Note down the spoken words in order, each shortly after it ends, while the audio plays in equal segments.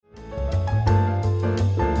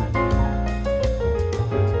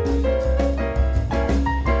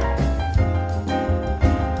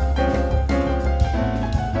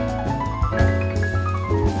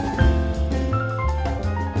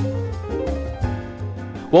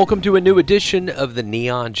Welcome to a new edition of the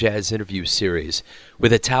Neon Jazz Interview Series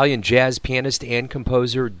with Italian jazz pianist and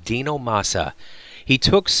composer Dino Massa. He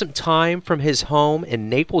took some time from his home in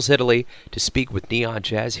Naples, Italy, to speak with Neon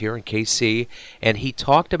Jazz here in KC, and he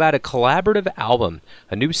talked about a collaborative album,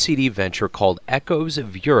 a new CD venture called Echoes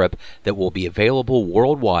of Europe that will be available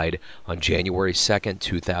worldwide on January 2nd,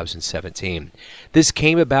 2017. This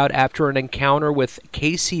came about after an encounter with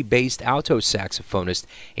KC-based alto saxophonist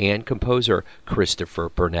and composer Christopher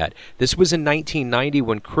Burnett. This was in 1990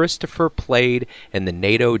 when Christopher played in the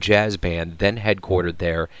NATO Jazz Band, then headquartered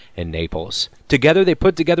there in Naples. Together, they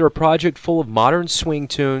put together a project full of modern swing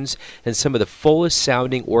tunes and some of the fullest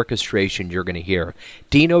sounding orchestration you're going to hear.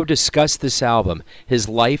 Dino discussed this album, his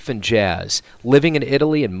life in jazz, living in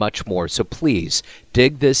Italy, and much more. So please,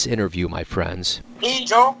 dig this interview, my friends. Hey,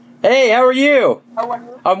 Joe. Hey, how are you? How are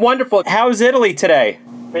you? I'm wonderful. How's Italy today?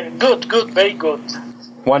 Good, very good.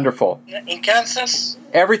 Wonderful. In Kansas?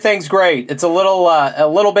 Everything's great. It's a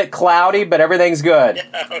little bit cloudy, but everything's good.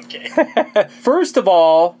 Yeah, okay. First of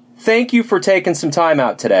all, thank you for taking some time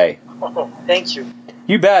out today. Oh, thank you.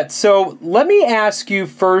 You bet. So let me ask you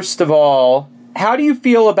first of all, how do you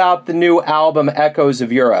feel about the new album Echoes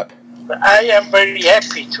of Europe? I am very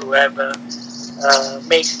happy to have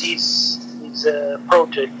made this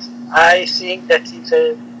project. I think that it's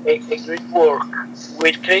a great work.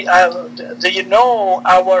 Do you know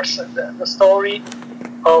the story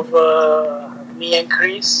of me and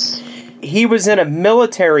Chris? He was in a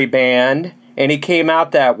military band, and he came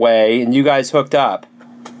out that way, and you guys hooked up.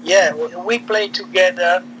 Yeah, we played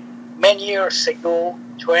together many years ago,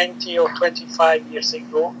 20 or 25 years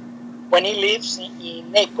ago, when he lives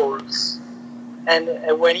in Naples, and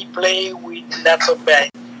when he played with NATO Band.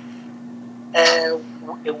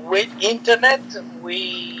 With internet,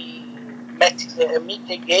 we meet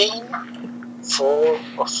again 4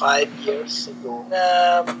 or 5 years ago.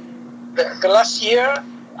 The last year,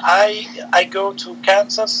 I go to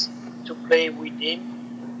Kansas to play with him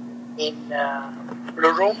in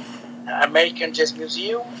Blue Room, American Jazz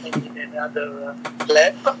Museum, and in another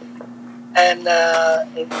lab. And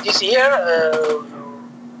this year,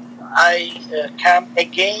 I come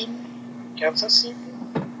again to Kansas City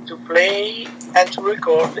to play and to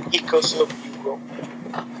record Echoes of Europe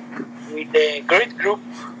with a great group,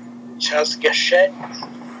 Charles Gachet,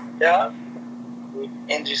 with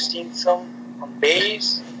Andrew Stinson on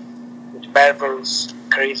bass, with marvelous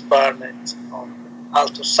Chris Barnett on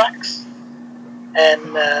alto sax,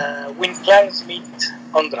 and Win Clarence Smith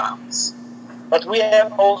on drums. But we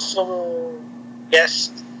have also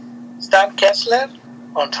guest Stan Kessler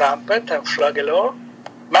on trumpet and flageolet,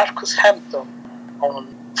 Marcus Hampton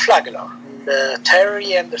on flageolet, and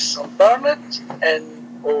Terry Anderson Barnett, and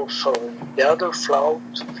also the other flute,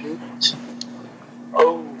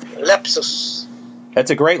 Lapsus. That's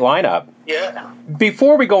a great lineup. Yeah.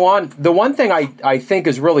 Before we go on, the one thing I think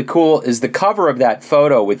is really cool is the cover of that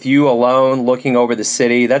photo with you alone looking over the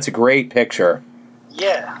city. That's a great picture.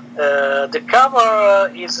 Yeah. The cover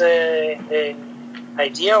is an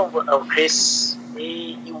idea of Chris.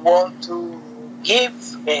 He want to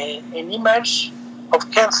give an image of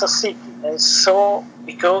Kansas City, and so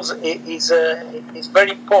because it is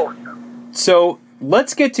very important. So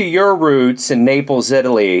let's get to your roots in Naples,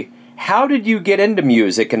 Italy. How did you get into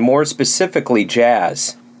music, and more specifically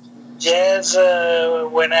jazz? Jazz,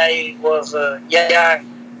 when I was young,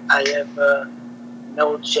 I have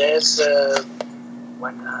known jazz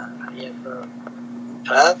when I have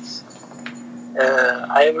 12.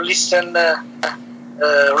 I have listened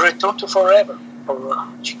Return to Forever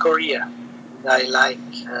of Chick Corea. I like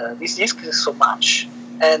this disc so much,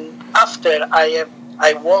 and after I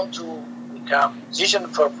want to become musician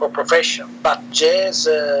for profession, but jazz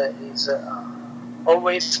is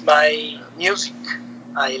always my music.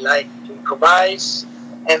 I like to improvise,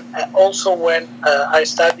 and also when I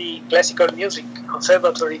study classical music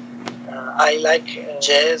conservatory, I like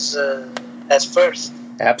jazz as first.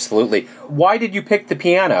 Absolutely. Why did you pick the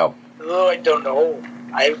piano? Oh, I don't know.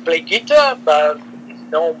 I play guitar, but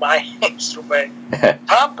no, my instrument,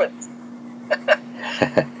 trumpet.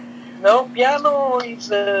 No, piano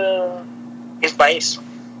is my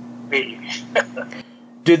instrument, really.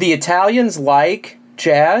 Do the Italians like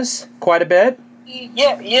jazz quite a bit?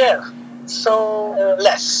 Yeah. So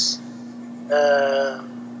less.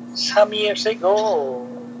 Some years ago,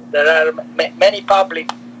 there are many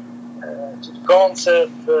public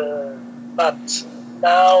concert, but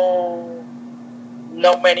now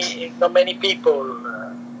not many people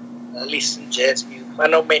listen jazz music.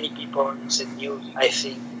 Not many people listen music, I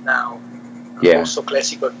think now. Yeah. Also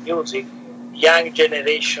classical music. Young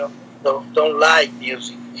generation don't like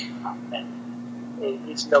music.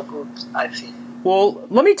 it's no good, I think. Well,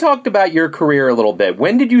 let me talk about your career a little bit.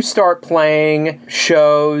 When did you start playing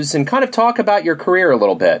shows, and kind of talk about your career a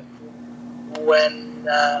little bit? When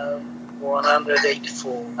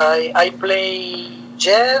 184. I play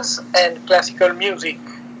jazz and classical music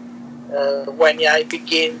when I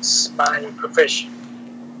begins my profession.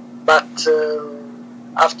 But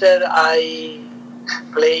after I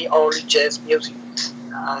play only jazz music,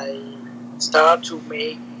 I start to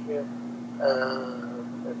make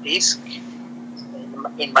a disc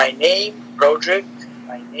in my name, project,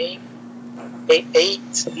 my name, 8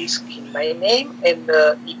 disc in my name, and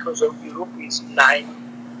Echoes of Europe is 9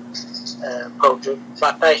 project.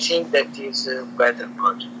 But I think that is a better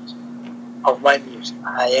project of my music.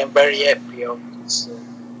 I am very happy of this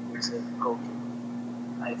project.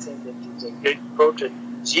 I think that it's a great project.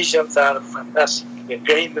 Musicians are fantastic. The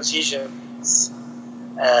great musicians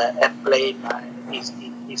have played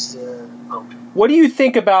this project. What do you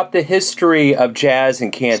think about the history of jazz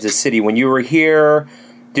in Kansas City? When you were here,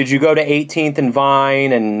 did you go to 18th and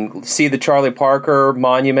Vine and see the Charlie Parker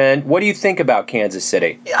Monument? What do you think about Kansas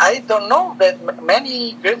City? I don't know that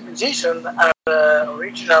many great musicians are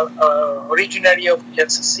originally of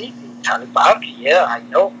Kansas City. Charlie Parker, yeah, I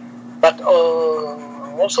know. But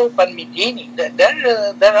also Palmitini.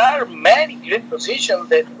 There are many great musicians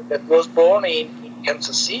that was born in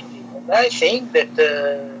Kansas City. And I think that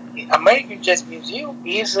the American Jazz Museum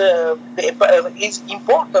is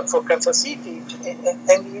important for Kansas City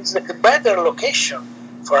and is a better location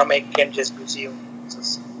for American Jazz Museum.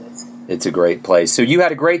 It's a great place. So you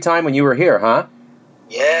had a great time when you were here, huh?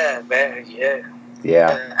 Yeah.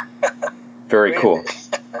 Yeah. Very cool.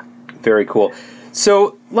 Very cool.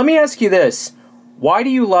 So let me ask you this. Why do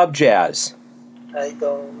you love jazz? I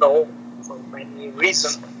don't know, for many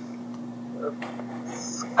reasons.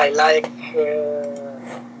 I like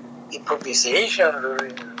improvisation,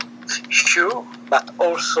 sure, but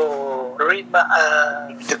also rhythm,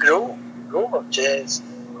 the groove of jazz,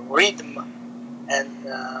 rhythm and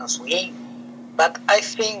swing. But I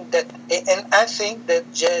think that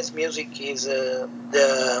jazz music is the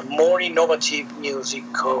more innovative music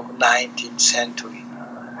of 19th century.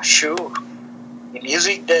 Sure, the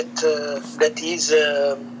music that is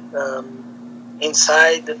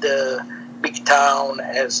inside the big town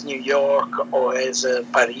as New York or as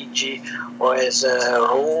Paris or as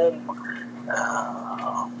Rome.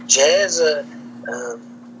 Jazz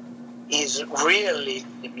is really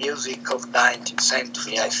the music of 19th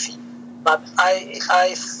century, I think. But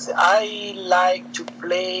I like to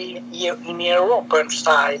play in European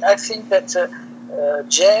style. I think that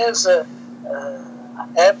jazz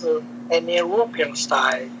have an European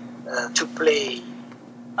style to play.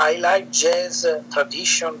 I like jazz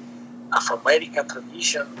tradition, Afro-American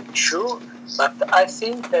tradition, sure, but I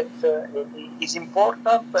think that it is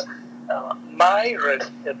important my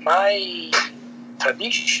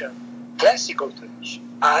tradition, classical tradition.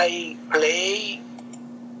 I play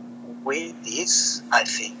with this, I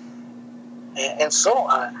think, and so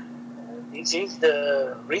this is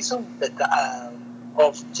the reason that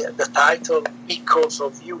of the title Echoes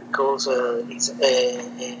of You, because it's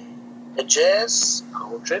a jazz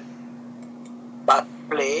project, but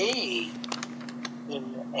play in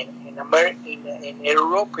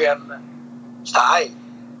European style,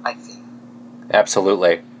 I think.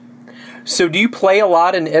 Absolutely. So do you play a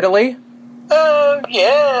lot in Italy?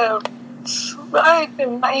 Yeah.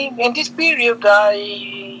 In this period,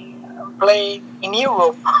 I play in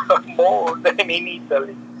Europe more than in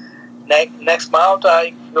Italy. Next month,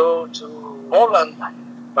 I go to Poland,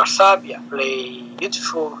 Varsavia, play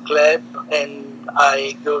beautiful club, and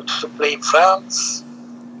I go to play France,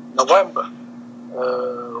 November,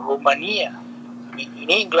 Romania, in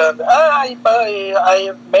England. I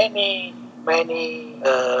have many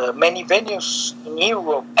venues in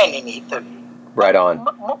Europe and in Italy. Right on.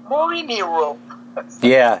 More in Europe.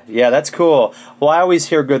 Yeah, that's cool. Well, I always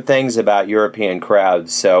hear good things about European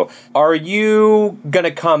crowds. So, are you going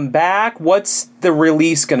to come back? What's the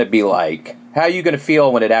release going to be like? How are you going to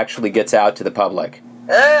feel when it actually gets out to the public?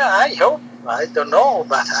 I hope. I don't know,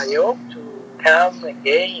 but I hope to come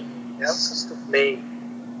again, just to play.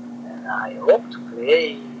 And I hope to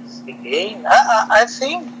play again. I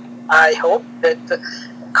hope that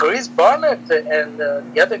Chris Barnett and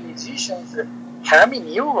the other musicians come in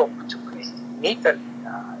Europe to play. In Italy.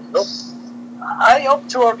 I hope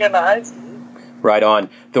to organize it. Right on.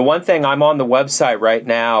 The one thing, I'm on the website right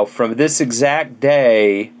now. From this exact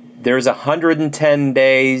day, there's 110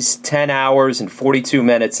 days, 10 hours, and 42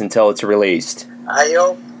 minutes until it's released. I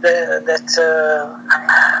hope that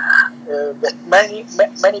many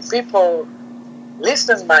people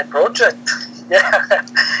listen to my project yeah,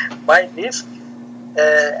 my disc,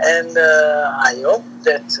 and I hope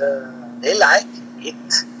that they like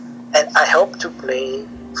it, and I hope to play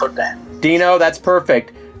for them. Dino, that's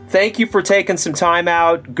perfect. Thank you for taking some time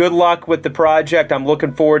out. Good luck with the project. I'm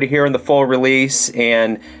looking forward to hearing the full release,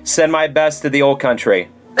 and send my best to the old country.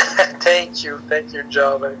 Thank you,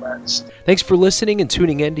 Joe, very much. Thanks for listening and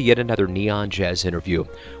tuning in to yet another Neon Jazz interview,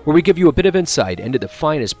 where we give you a bit of insight into the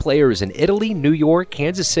finest players in Italy, New York,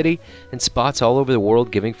 Kansas City, and spots all over the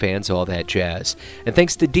world, giving fans all that jazz. And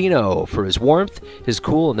thanks to Dino for his warmth, his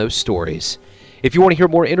cool, and those stories. If you want to hear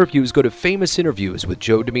more interviews, go to Famous Interviews with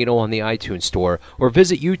Joe Dimino on the iTunes Store, or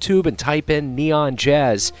visit YouTube and type in Neon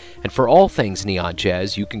Jazz. And for all things Neon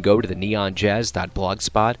Jazz, you can go to the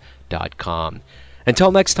neonjazz.blogspot.com.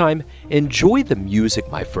 Until next time, enjoy the music,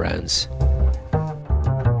 my friends.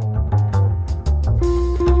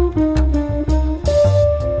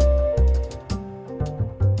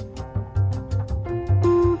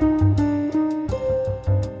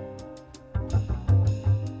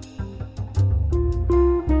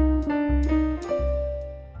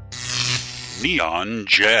 Neon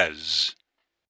Jazz.